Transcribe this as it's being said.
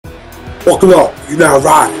Buckle up, you're now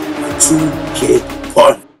riding with 2K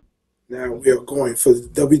Fun. Now we are going for the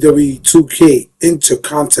WWE 2K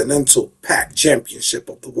Intercontinental Pack Championship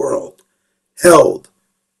of the World, held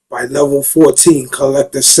by level 14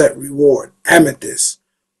 collector set reward Amethyst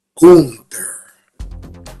Gunther.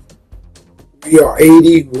 We are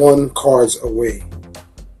 81 cards away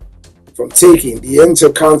from taking the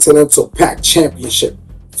Intercontinental Pack Championship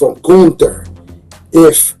from Gunther.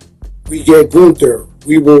 If we get Gunther,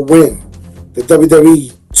 we will win the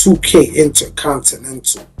WWE 2K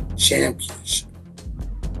Intercontinental Championship.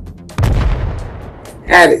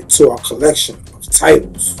 Add it to our collection of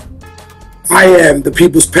titles. I am the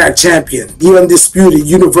People's Pack Champion, the Undisputed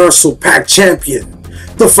Universal Pack Champion,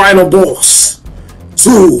 the final boss,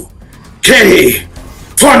 2K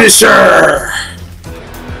Punisher.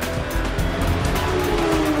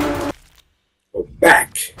 We're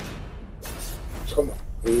back. Come on,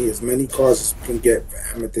 we need as many cards as we can get for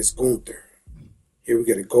Amethyst Gunther. Here we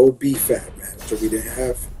get a gold BFAB manager we didn't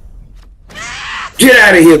have. Get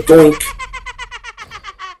out of here, Doink!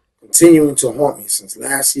 Continuing to haunt me since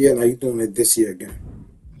last year, now you're doing it this year again.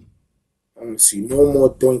 I want to see no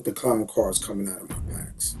more Doink the Clown cards coming out of my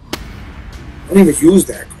packs. I don't even use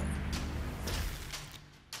that card.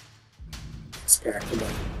 This pack, come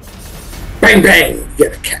on. Bang bang! You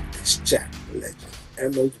get a Cactus Jack, the legend.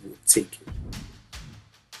 Emerald will take it.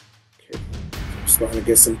 Okay, I'm starting to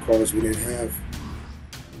get some cards we didn't have.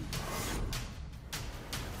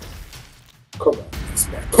 Come on, this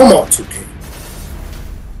pack. Come on, 2K.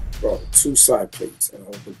 Bro, 2 side plates and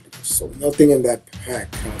all duplicates. So nothing in that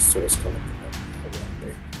pack counts towards collecting.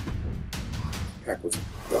 Pack was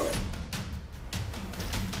done.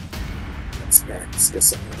 Next pack, let's get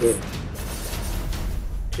something good.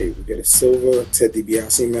 Okay, we get a silver Ted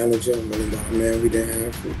DiBiase manager, $1 million man we didn't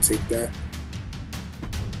have. We'll take that.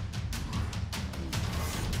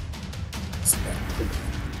 Next pack.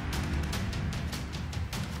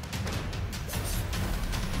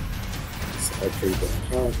 Okay, don't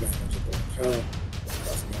count, manager don't count.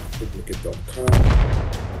 That's not duplicate, don't count.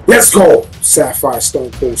 Let's go! Sapphire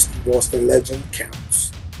Stone Cold Steve Austin Legend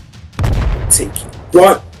counts. Take it.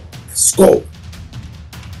 What? Let's go!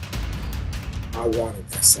 I wanted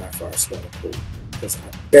that Sapphire Stone Cold because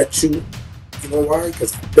I bet you know why?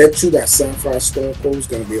 Because I bet you that Sapphire Stone Cold is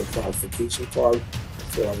going to be a qualification card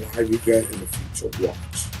for a live event in the future.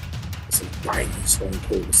 Watch. It's a binding Stone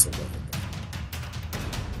Cold or something like that.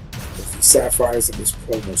 The sapphires in this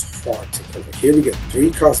promo is hard to cover. Here we get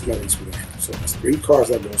 3 cosmetics we have. So that's 3 cards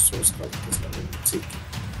that goes towards color. That's not what we take.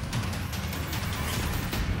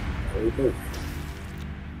 Oh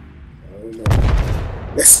no.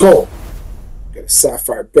 Let's go. Got a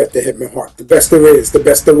sapphire breath that hit my heart. The best there is, the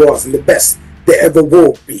best there was, and the best there ever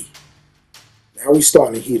will be. Now we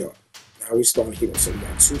starting to heat up. So we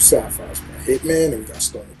got 2 sapphires. We got Hitman and we got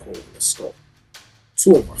Stone Cold. Let's go.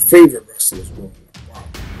 2 of my favorite wrestlers rolling up. Wow.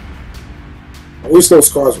 I wish those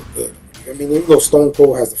cards were good. I mean, even though Stone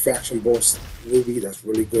Cold has the Faction Boss movie that's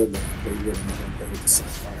really good, like I really not gonna play with the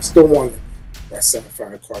Sapphire. I still want that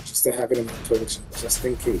Sapphire card just to have it in my collection, just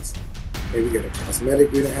in case. Maybe get a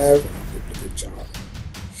cosmetic we didn't have, and a good job.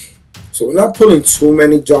 So we're not pulling too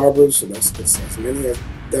many jobbers, so that's good. As many of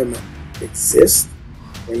them exist,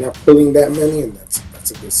 we're not pulling that many, and that's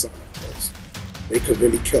a good sign, because they could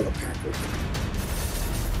really kill a pack over there.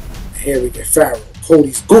 Here we get Pharaoh,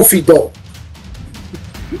 Cody's Goofy Dog.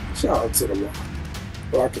 Shout out to the Rock.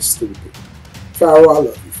 Rock is stupid. Pharaoh, I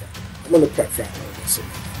love you, Pharaoh. I'm gonna pet Pharaoh. So.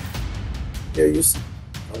 Yeah, you see.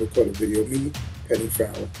 I recorded a video of me petting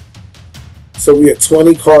Pharaoh. So we are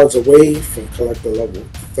 20 cards away from collector level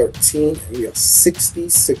 13, and we are 60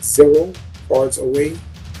 cards away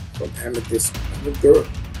from Amethyst Gunther,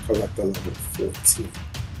 collector level 14.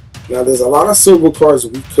 Now there's a lot of silver cards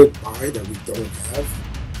we could buy that we don't have.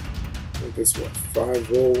 I think it's what, 5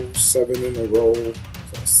 rolls, 7 in a row.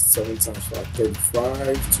 7 times 5,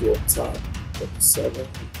 35, 2 up top, 37,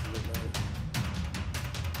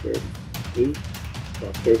 38,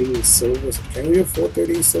 about 38 silvers. Can we afford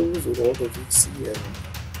 38 silvers with all the VC?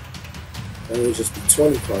 And it would just be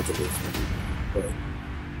 20 cards away from me. But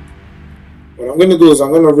what I'm going to do is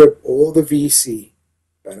I'm going to rip all the VC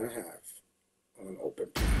that I have. I'm going to open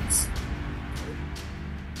packs.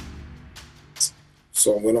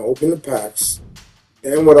 So I'm going to open the packs.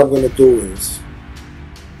 Then what I'm going to do is,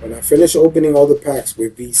 when I finish opening all the packs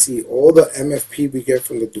with VC, all the MFP we get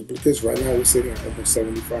from the duplicates, right now we're sitting at almost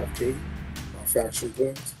 75k faction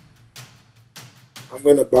points. I'm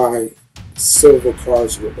going to buy silver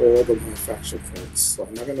cards with all the Myfaction points. So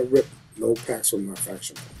I'm not going to rip no packs with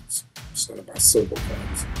Myfaction points. I'm just going to buy silver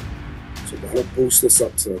cards. So that'll boost this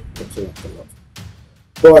up to the collector level.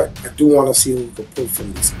 But I do want to see who we can pull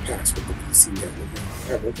from these packs with the DC that we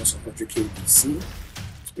have almost 100k DC.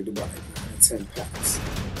 So we do about like 9 or 10 packs.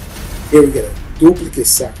 Here we get a duplicate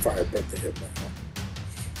Sapphire Breath of Hitman.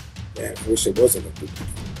 Man, I wish it wasn't a duplicate.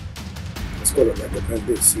 Let's go to recommend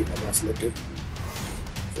it, see how that's looking.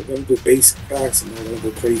 We're going to do basic packs and not going to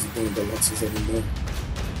go crazy doing deluxes anymore.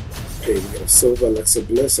 Okay, we got a silver Alexa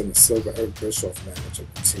Bliss and a silver Eric Bischoff manager.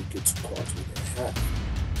 We'll take it 2 cards we didn't have.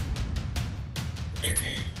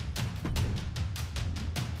 Okay.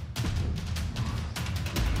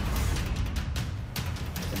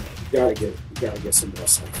 We gotta get some more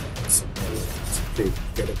Sapphires. Okay, we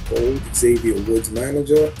got a gold Xavier Woods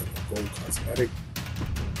manager and a gold cosmetic.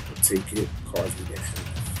 We'll take it, cards we didn't have.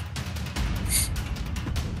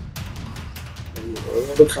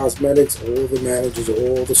 All the cosmetics, all the managers,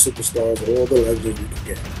 all the superstars, all the legends we can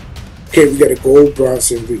get. Okay, we got a gold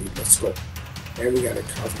Bronson Reed. Let's go. And we got a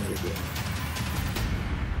cosmetic one.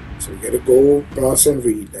 So we get a gold Bronson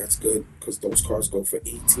Reed. That's good because those cards go for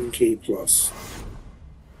 18k plus.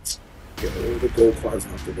 Get all the gold cards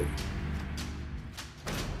out the way.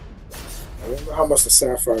 I wonder how much the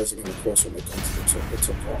Sapphires are going to cost when it comes to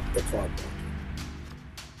the card market.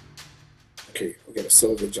 Okay, we got a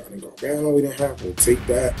silver Johnny Gargano we didn't have. We'll take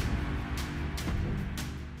that.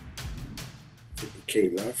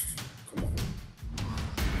 50k left. Come on.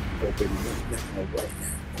 Open now, right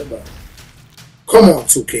now. Come on. Come on,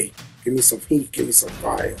 2K. Give me some heat. Give me some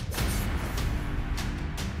fire.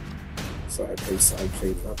 Side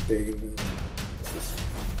play, nothing.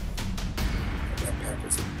 That pack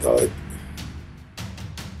was a dud.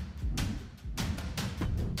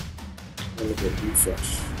 I'm gonna get refresh.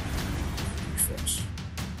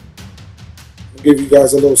 I'll give you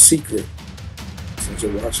guys a little secret since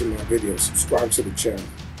you're watching my video. Subscribe to the channel.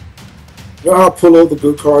 You know how I pull all the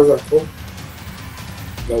good cards I pull?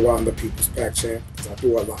 You know why I'm the People's Pack champ? Because I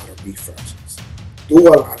do a lot of refreshes.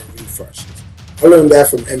 I learned that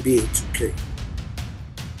from NBA 2K.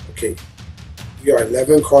 Okay, we are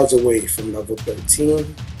 11 cards away from level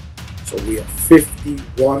 13. So we are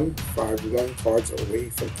 51 cards away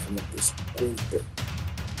from amethyst Gunther.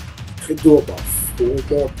 Could do about 4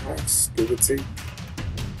 more packs, give or take.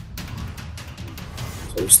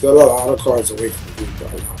 So we're still a lot of cards away from Gunther, a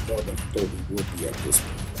lot more than I thought we would be at this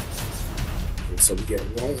point. Okay, so we get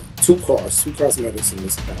 2 cards, 2 cosmetics in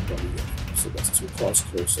this pack that we get. So that's 2 cards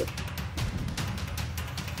closer.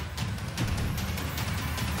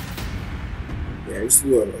 Yeah, I used to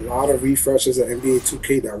do a lot of refreshes at NBA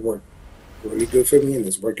 2K that worked really good for me, and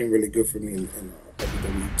it's working really good for me in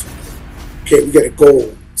WWE 2K. Okay, we get a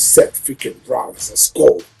gold Seth freaking Rollins. Let's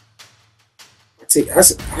go. I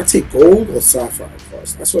take gold or sapphire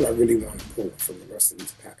cards. That's what I really want to pull from the rest of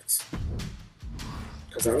these packs.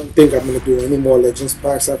 Because I don't think I'm going to do any more Legends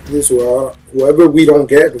packs after this. Or whoever we don't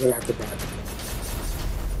get, we're going to have to buy them.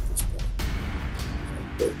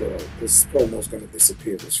 This promo is going to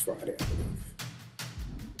disappear this Friday, I believe.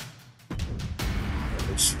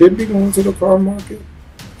 It should be going to the card market.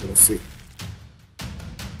 We'll see.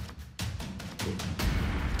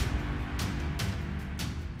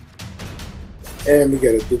 And we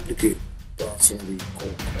got a duplicate Bronson Reed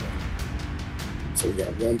gold card. So we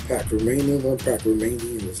got 1 pack remaining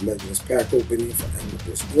in this Legends pack opening for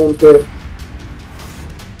amethyst Gunther.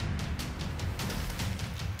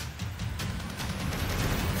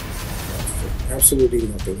 Absolutely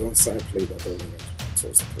nothing. 1 side plate that only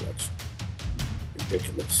towards the collection.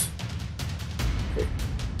 Ridiculous. Okay.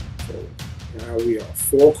 So now we are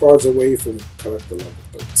 4 cards away from collector level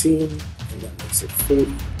 13, and that makes it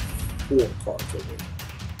 44 cards away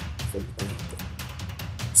from Gunther.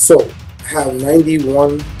 So I have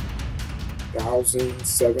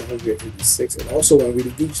 91,786, and also when we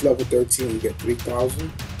reach level 13, we get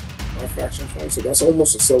 3,000 Myfaction points. So that's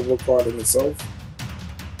almost a silver card in itself.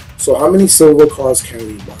 So how many silver cards can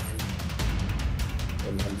we buy?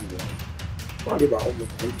 Probably about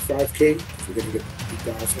almost 95k. If we're gonna get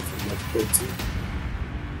 3,000 from level 13,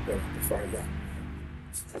 we'll have to find out.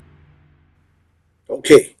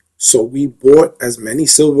 Okay, so we bought as many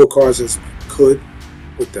silver cards as we could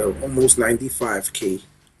with the almost 95k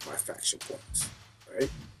Myfaction points,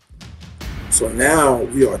 right? So now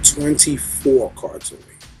we are 24 cards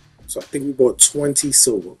away. So I think we bought 20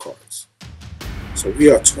 silver cards. So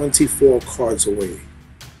we are 24 cards away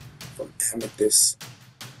from amethyst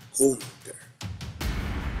Gunther.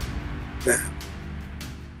 Now,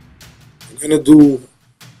 I'm going to do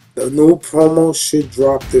the new promo should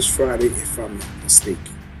drop this Friday if I'm not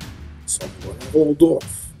mistaken. So I'm going to hold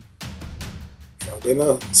off. I'm going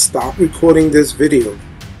to stop recording this video.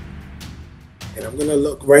 And I'm going to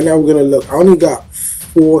look. Right now we're going to look. I only got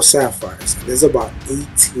 24 sapphires. There's about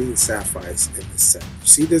 18 sapphires in this set. You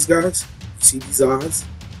see this, guys? You see these odds?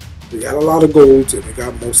 We got a lot of golds and we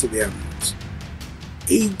got most of the emeralds.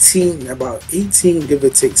 18, about 18 give or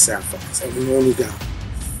take sapphires, and we only got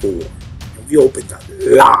 4. And we opened a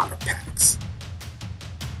lot of packs.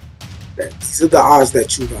 These are the odds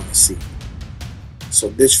that you want to see. So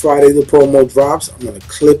this Friday the promo drops. I'm going to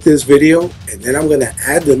clip this video and then I'm going to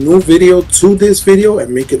add the new video to this video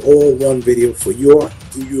and make it all one video for your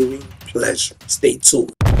viewing pleasure. Stay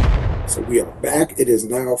tuned. So we are back. It is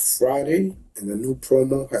now Friday and the new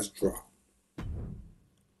promo has dropped.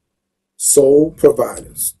 Sole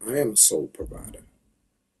providers. I am a sole provider.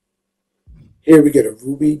 Here we get a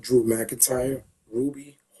Ruby, Drew McIntyre,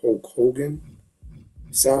 Ruby, Hulk Hogan,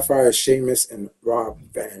 Sapphire, Sheamus, and Rob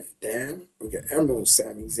Van Dam. We get Emerald,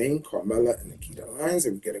 Sami Zayn, Carmella, and Nikita Lyons.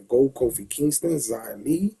 And we get a Gold, Kofi Kingston, Xia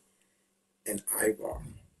Li, and Ivar.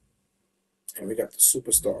 And we got the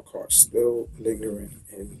Superstar card still lingering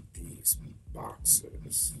in these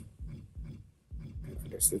boxes. And I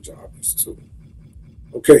guess the job is too.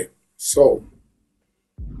 Okay, so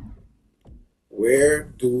where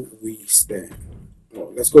do we stand?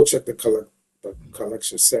 Well, let's go check the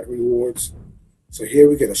collection set rewards. So here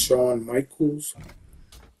we get a Shawn Michaels,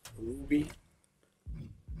 Ruby.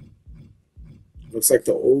 Looks like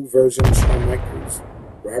the old version of Shawn Michaels.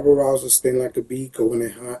 Rabble Rouser, Sting Like a Bee, Going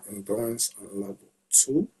in Hot, Endurance on level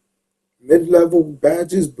 2. Mid-level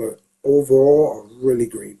badges, but overall a really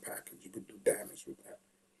great package. You could do damage with that.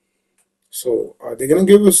 So they're going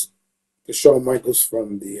to give us the Shawn Michaels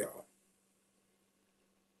from the,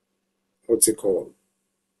 what's it called?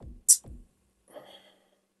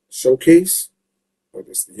 Showcase. Or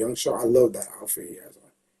this the young Shawn. I love that outfit he has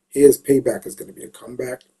on. His payback is going to be a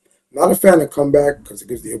comeback. Not a fan of comeback because it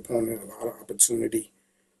gives the opponent a lot of opportunity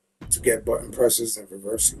to get button presses and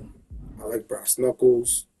reversing. I like brass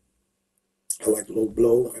knuckles. I like low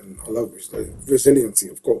blow, and I love resiliency,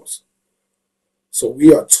 of course. So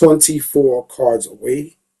we are 24 cards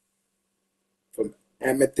away from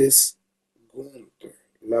Amethyst Gunther,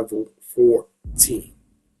 level 14.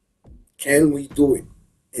 Can we do it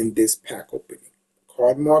in this pack opening?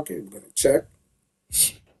 Card market, we're going to check.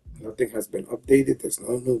 Nothing has been updated. There's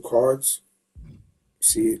no new cards. You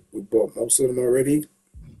see, we bought most of them already.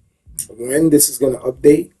 When this is going to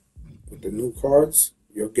update with the new cards,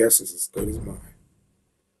 your guess is as good as mine.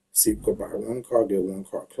 See, we could buy one card, get one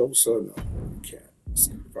card closer. No, we can't.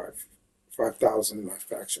 See, 5,000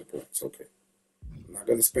 Myfaction points. Okay. I'm not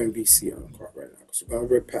going to spend VC on a card right now because we're going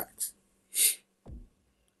to rip packs.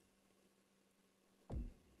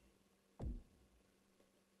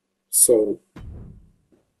 So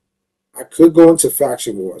I could go into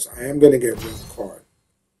Faction Wars. I am going to get one card.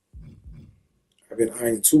 I've been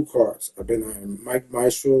eyeing 2 cards. I've been eyeing Mike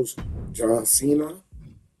Maestro's John Cena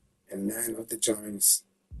and Land of the Giants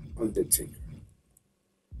Undertaker.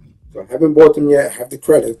 So I haven't bought them yet. I have the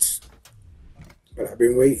credits, but I've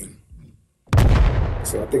been waiting.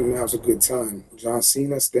 So I think now's a good time. John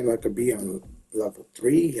Cena, Sting Like a Bee on level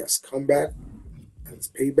 3. He has comeback and his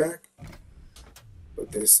payback.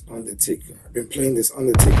 But this Undertaker, I've been playing this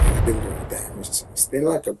Undertaker. He's been doing damage to me. Sting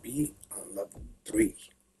Like a Bee on level 3.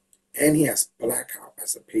 And he has Blackout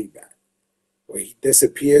as a payback, where he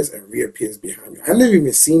disappears and reappears behind you. I've never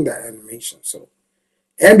even seen that animation. So,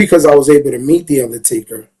 and because I was able to meet the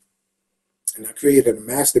Undertaker, and I created a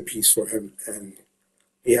masterpiece for him, and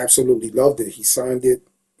he absolutely loved it. He signed it.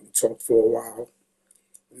 We talked for a while.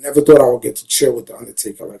 Never thought I would get to chill with the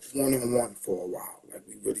Undertaker, like one-on-one for a while. Like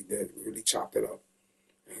we really did. We really chopped it up.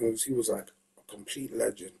 And he was like a complete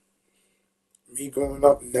legend. Me growing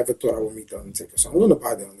up, never thought I would meet the Undertaker. So I'm going to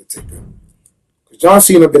buy the Undertaker. Because John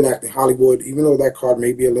Cena been acting Hollywood, even though that card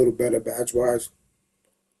may be a little better badge-wise.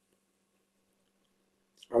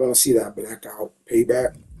 I want to see that Blackout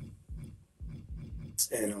payback.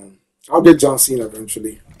 And I'll get John Cena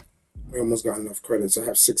eventually. We almost got enough credits. I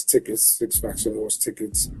have 6 tickets, 6 Faction Wars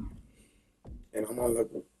tickets. And I'm on like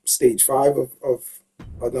stage 5 of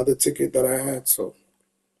another ticket that I had. So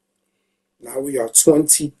now we are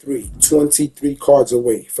 23 cards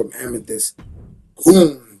away from Amethyst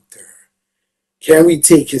Gunther. Can we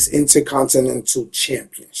take his Intercontinental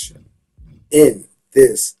Championship in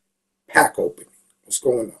this pack opening? What's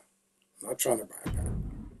going on? I'm not trying to buy a pack.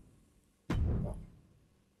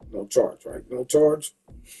 No charge, right? No charge?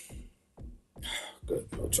 Good,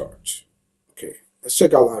 no charge. Okay, let's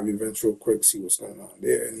check out live events real quick, see what's going on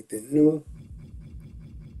there. Anything new?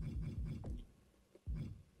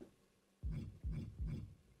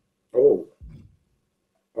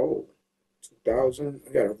 Oh, 2000.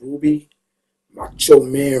 I got a Ruby. Macho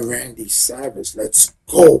Man Randy Savage. Let's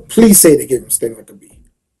go. Please say they give him Sting Like a Bee.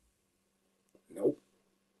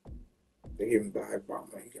 gave him dive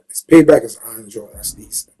bomber. He got his payback is Iron Jaw. That's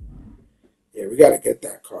decent. Yeah, we gotta get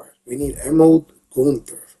that card. We need Emerald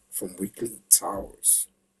Gunther from Weekly Towers.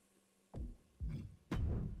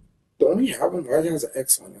 Don't we have him? Why has an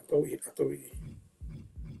X on it? I thought we.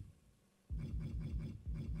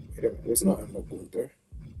 Wait a minute. There's no Emerald Gunther.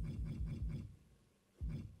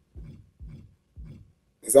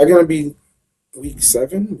 Is that gonna be week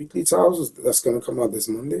 7? Weekly Towers? That's gonna come out this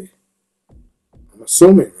Monday. I'm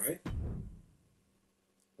assuming, right?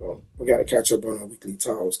 Well, we gotta catch up on our Weekly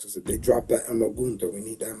Towers because if they drop that Emerald Gunther, we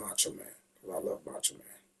need that Macho Man. Because I love Macho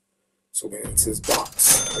Man. So we're into his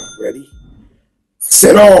box. Ready? I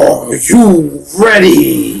said, "Oh, you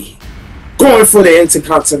ready?" Going for the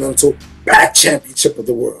Intercontinental Back Championship of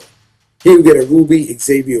the World. Here we get a Ruby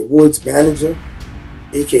Xavier Woods manager,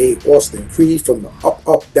 aka Austin Creed from the Up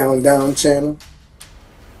Up Down Down channel.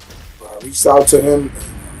 I reached out to him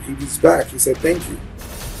and he was back. He said, "Thank you."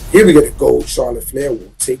 Here we get a gold Charlotte Flair.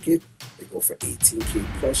 We'll take it. They go for 18K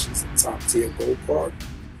plus. She's a top tier gold card.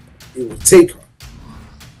 We will take her.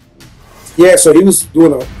 Yeah, so he was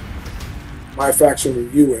doing a Myfaction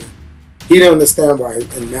review and he didn't understand why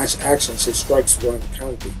in match action his strikes weren't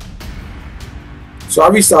counted. So I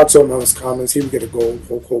reached out to him on his comments. He would get a gold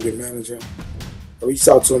Hulk Hogan manager. I reached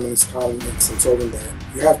out to him in his comments and told him that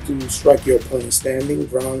you have to strike your opponent standing.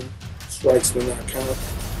 Ground strikes will not count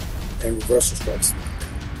and reversal strikes will not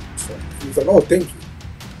count. So he was like, "Oh, thank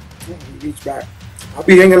you." He reached back. I'll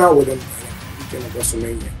be hanging out with him weekend of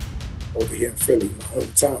WrestleMania over here in Philly, my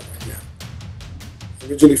hometown right now.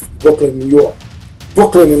 Originally from Brooklyn, New York.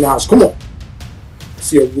 Brooklyn in the house. Come on.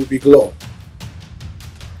 See a Ruby glow.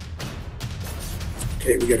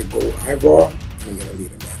 Okay, we got a gold eyeball. And we got a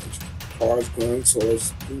leader manager. Cards going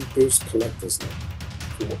towards Gunther's collector's note.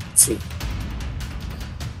 14.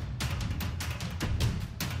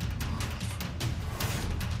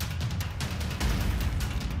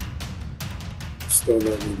 Still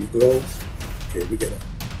no Ruby glow. Okay, we got a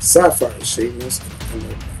sapphire shameless and a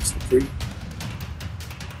max degree.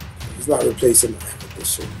 He's not replacing the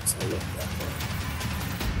amethyst shameless. I love that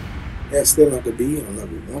part. Yeah, still not the B on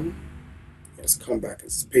level 1. Let's come back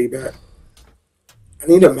as payback. I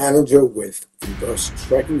need a manager with reversal,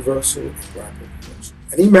 strike reversal, and grapple reversal.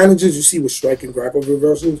 Any managers you see with strike and grapple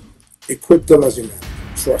reversals, equip them as your manager.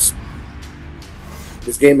 Trust me.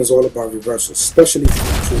 This game is all about reversals, especially for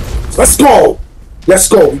the 2. Let's go! Let's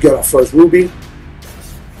go! We got our first Ruby.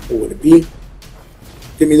 Over the B.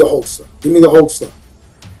 Give me the holster. Give me the holster.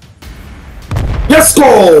 Let's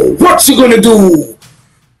go! What you gonna do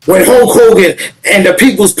when Hulk Hogan and the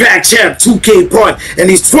People's Pack Champ 2K Punt and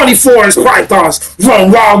these 24-inch pythons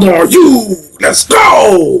run wild on you? Let's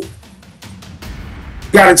go!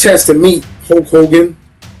 Got a chance to meet Hulk Hogan.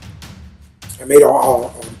 I made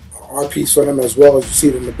our art piece for him as well. As you see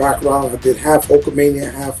it in the background, I did half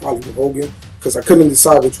Hulkamania, half Hollywood Hogan because I couldn't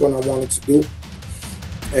decide which one I wanted to do.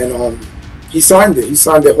 And he signed it. He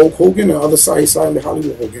signed the Hulk Hogan. On the other side, he signed the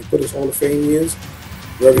Hollywood Hogan. Put his Hall of Fame years.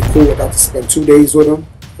 Very cool. I got to spend 2 days with him.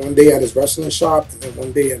 One day at his wrestling shop, and then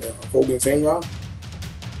one day at Hogan's Hangout.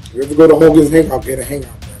 If you ever go to Hogan's Hangout, get a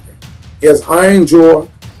hangout burger. He has Iron Jaw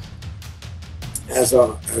as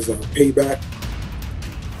a payback,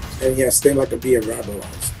 and he has Stand Like a Bee and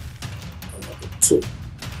Rabbirized. Number 2.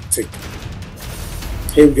 Take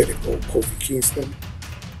that. Here we get it. Kofi Kingston.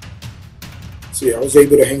 So yeah, I was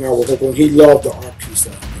able to hang out with Hogan. He loved the art piece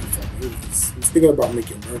that I made for him. He was thinking about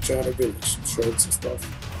making merch out of it, like shirts and stuff.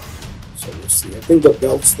 So we'll see. I think the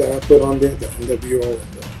belts that I put on there, the NWO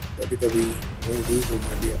and the WWE Ring Eagle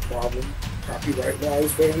might be a problem,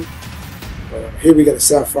 copyright-wise for him. But here we got a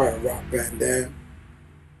Sapphire Rock bandana.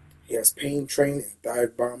 He has Pain Train and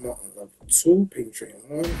Dive Bomber on level 2. Pain Train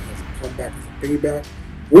 1 has a comeback as a payback.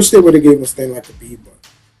 Wish they would have given us Stand Like a Bee, but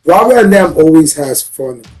Rob Van Dam always has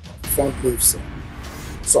fun moveset.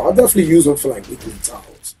 So I'll definitely use them for like weekly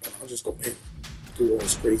towels. And I'll just go in and do all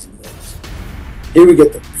those crazy moves. Here we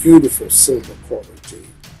get the beautiful silver Coral Jade.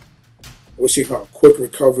 Wishing her a quick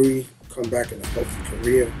recovery, come back in a healthy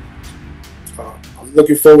career. I'm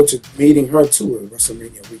looking forward to meeting her too at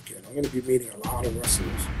WrestleMania weekend. I'm going to be meeting a lot of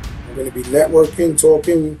wrestlers. I'm going to be networking,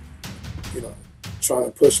 talking, you know, trying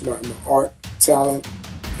to push my art talent.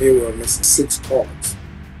 Here we're missing 6 cards.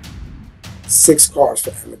 6 cards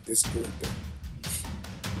for Amethyst Gunther.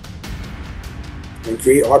 And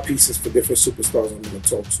create art pieces for different superstars I'm going to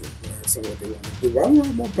talk to. Ask them what they want to do. Why do I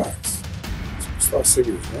want more packs? Superstar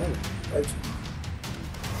Series 1. Right?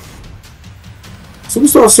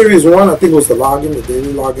 Superstar Series 1, I think it was the login, the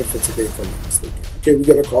daily login for today, if I'm not mistaken. Okay, we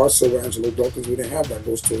got a card, Silver Angelo Dawkins. We didn't have that.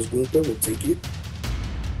 Goes towards Gunther. We'll take it.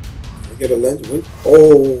 Get a legend.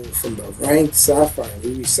 Oh, from the ranked Sapphire.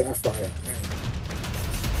 Wwe Sapphire rank.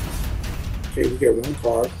 Okay, we get one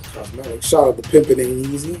card. Cosmetic. Shout out to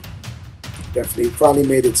Pmpnainteasy. Definitely finally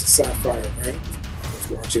made it to Sapphire rank.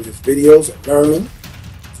 Just watching his videos and learning.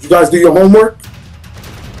 Did you guys do your homework?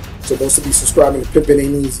 Supposed to be subscribing to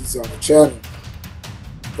Pmpnainteasy's on the channel.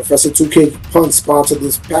 Professor 2K Punt sponsored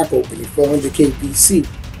this pack opening, 400k BC.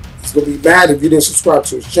 He's gonna be mad if you didn't subscribe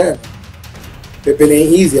to his channel.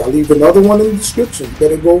 Pmpnainteasy. I'll leave another one in the description. You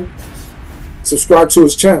better go subscribe to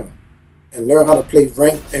his channel and learn how to play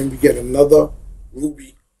ranked, and we get another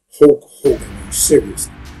Ruby Hulk Hogan. Are you serious?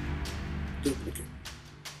 Duplicate.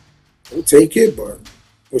 We'll take it, but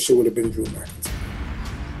wish it would have been Drew McIntyre.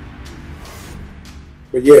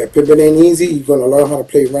 But yeah, Pmpnainteasy, you're gonna learn how to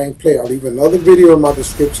play ranked play. I'll leave another video in my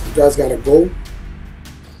description. You guys gotta go.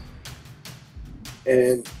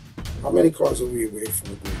 And how many cards are we away from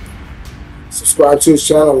the group? Subscribe to his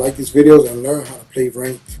channel, like his videos, and learn how to play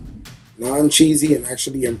ranked, non-cheesy, and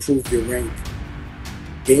actually improve your ranked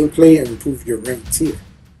gameplay and improve your ranked tier.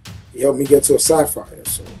 He helped me get to a Sapphire,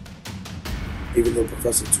 so even though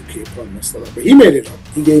Professor 2K Punt messed up, but he made it up.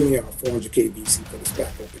 He gave me a 400k BC for this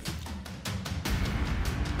pack opening.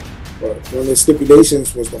 But one of the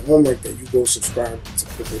stipulations was the homework that you go subscribe to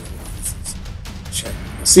Pmpnainteasy's channel.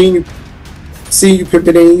 I seen you,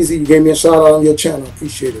 Pmpnainteasy. You gave me a shout out on your channel. I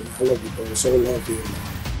appreciate it, man. I love you, bro. So love you, man.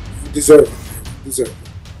 You deserve it, man. You deserve it.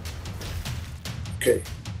 Okay.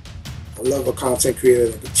 I love a content creator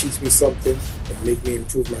that can teach me something and make me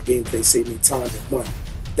improve my gameplay, save me time and money.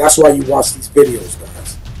 That's why you watch these videos,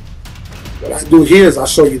 guys. What I do here is I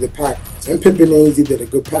show you the pack odds. And Pmpnainteasy did a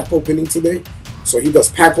good pack opening today. So he does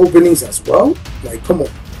pack openings as well. Like, come on.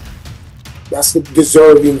 That's the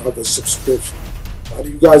deserving of a subscription. A lot of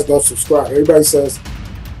you guys don't subscribe. Everybody says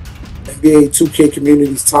NBA 2K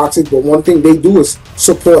community is toxic, but one thing they do is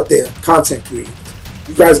support their content creators.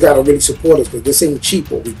 You guys gotta really support us, because this ain't cheap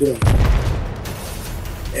what we're doing.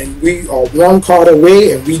 And we are one card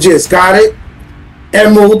away, and we just got it.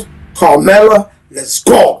 Emerald, Carmella, let's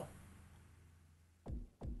go.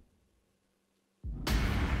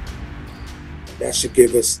 That should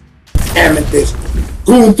give us Amethyst,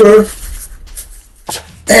 Gunther,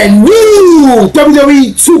 and Wwe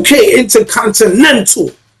WWE 2K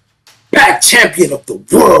Intercontinental Pack Champion of the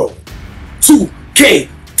World, 2K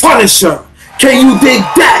Punisher. Can you dig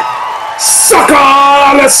that?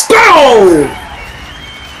 Sucker! Let's go!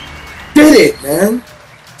 Did it, man.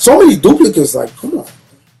 So many duplicates, like, come on.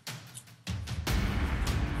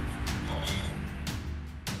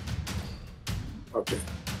 Okay.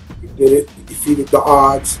 We did it. We defeated the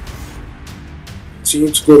odds.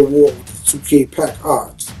 Continue to go to war with the 2K pack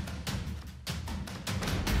odds.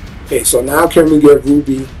 Okay, so now can we get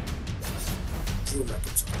Ruby Drew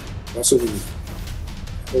McIntyre? That's what we need.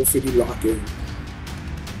 Hopefully lock in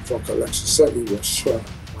for collection set. We will sure.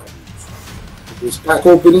 These pack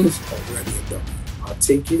openings already a W. I'll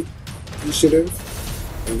take it. I'm appreciative.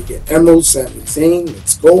 And we get Emerald, Sami Zayn.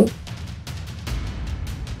 Let's go.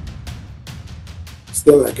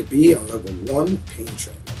 Still like a B on level 1. Pain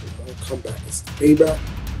Train level 1. Comeback is the payback.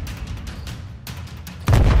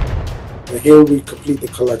 And here we complete the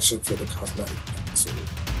collection for the cosmetic pack. So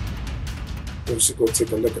we should go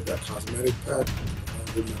take a look at that cosmetic pack.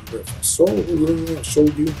 I don't remember if I saw it. I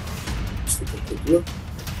showed you. Let's take a quick look.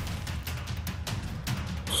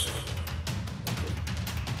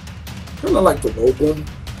 Kind of like the logo.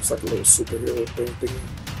 It's like a little superhero thing.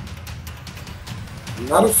 I'm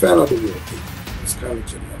not a fan of the wallpaper. It's kind of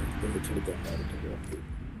generic. Then we could have done that with the wallpaper.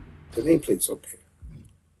 The nameplate's okay.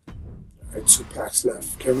 Alright, 2 packs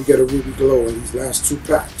left. Can we get a Ruby Glow in these last 2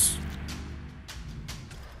 packs?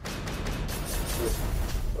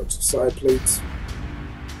 Bunch of side plates.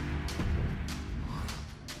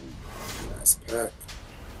 Last pack.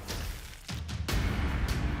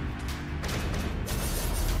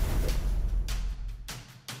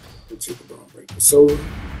 We'll take a bomb break the soda.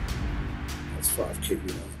 That's 5K we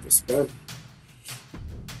don't have to spend.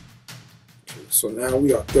 Okay, so now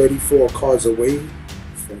we are 34 cards away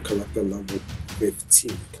from collector level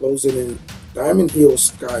 15. Closing in Diamond Heel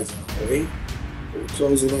Skies on the way. We're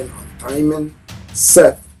closing in on Diamond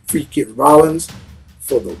Seth freaking Rollins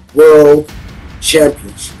for the World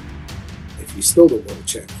Championship. If he's still the World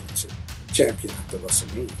Champion after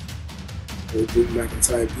WrestleMania. Will Drew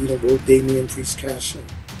McIntyre beat him? Will Damian Priest cash in?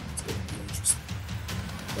 It's going to be interesting.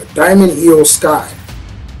 But Diamond Io Sky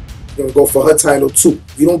is going to go for her title too.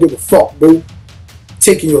 You don't give a fuck, boo.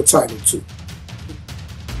 Taking your title too.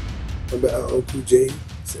 Remember LL Cool J?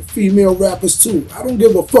 Said female rappers too. I don't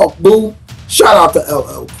give a fuck, boo. Shout out to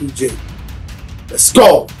LL Cool J. Let's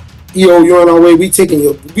go. EO, you're on our way. We taking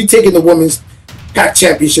the women's pack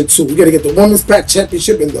championship too. We gotta get the women's pack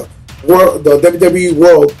championship and the WWE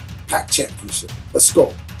World Pack Championship. Let's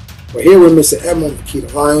go. But here we're missing Emma and Nikita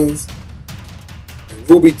Lyons and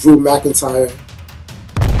Ruby Drew McIntyre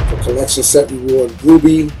for collection set reward.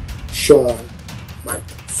 Ruby Shawn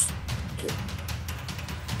Michaels. Okay.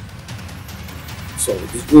 So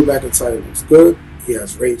this Drew McIntyre looks good. He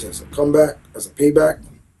has Rage as a comeback, as a payback.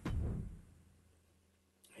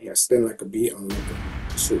 He has Sting like a bee on number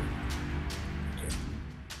 2. Okay.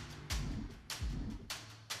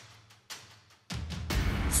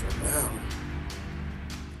 So now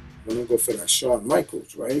I'm gonna go for that Shawn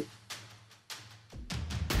Michaels, right?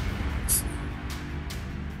 Let's see.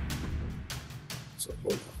 So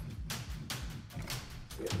hold on.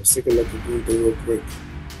 Yeah, let's take a look at Gunther real quick.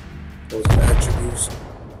 Those are the attributes.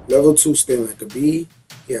 Level 2 Sting like a bee.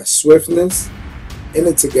 He has swiftness, in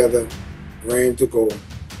it together, ran to go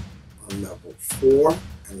on level 4,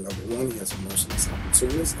 and level 1 he has a merciless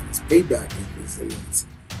opportunist, and his payback is resilience.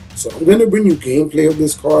 So I'm gonna bring you gameplay of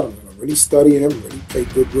this card. I'm gonna really study him, really play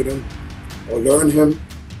good with him, or learn him,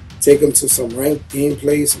 take him to some ranked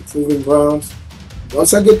gameplay, some proving grounds.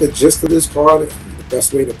 Once I get the gist of this card and the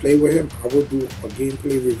best way to play with him, I will do a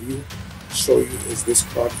gameplay review, show you is this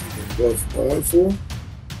card even worth going for.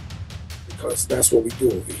 Because that's what we do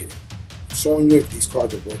over here. I'm showing you if these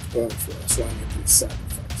cards are worth going for. That's why I'm making the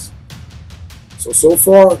sacrifice. So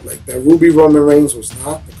far, like that Ruby Roman Reigns was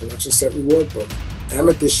not the collection set reward, but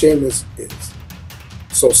Amethyst Sheamus is.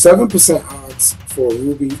 So 7% odds for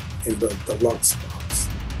Ruby in the deluxe box,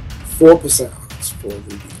 4% odds for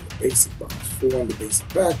Ruby in the basic box, 4 on the basic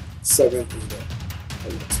pack, 7 in the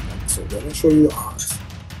deluxe box. So let me show you the odds.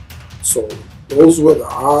 So those were the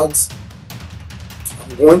odds.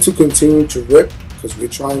 I'm going to continue to rip because we're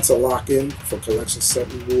trying to lock in for collection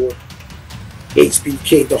set reward.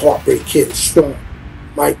 HBK, the Heartbreak Kid, Shawn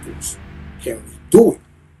Michaels. Can we do it?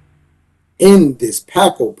 In this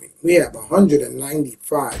pack opening, we have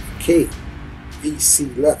 195k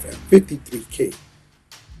VC left and 53k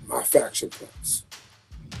Myfaction points.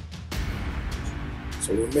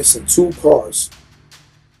 So we're missing 2 cards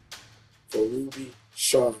for Ruby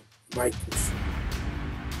Shawn Michaels.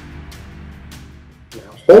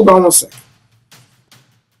 Now, hold on a second.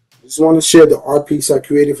 I just want to share the art piece I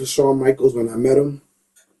created for Shawn Michaels when I met him.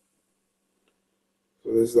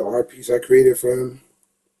 So this is the art piece I created for him.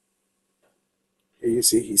 Here you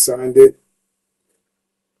see he signed it.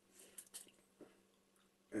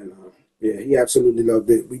 And yeah, he absolutely loved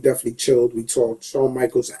it. We definitely chilled. We talked. Shawn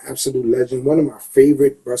Michaels, an absolute legend. One of my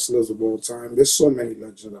favorite wrestlers of all time. There's so many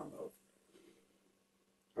legends I love.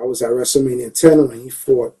 I was at WrestleMania 10 when he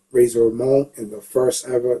fought Razor Ramon in the first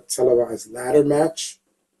ever televised ladder match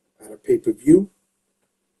at a pay-per-view.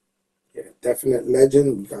 Yeah, definite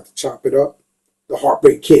legend. We got to chop it up. The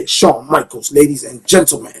Heartbreak Kid, Shawn Michaels, ladies and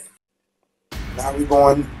gentlemen. Now we're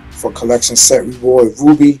going for collection set reward.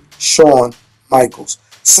 Ruby Shawn Michaels.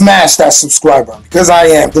 Smash that subscribe button because I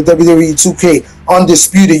am the WWE 2K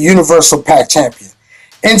Undisputed Universal Pack Champion,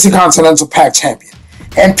 Intercontinental Pack Champion,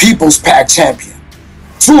 and People's Pack Champion.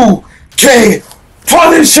 2K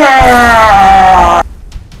Punisher!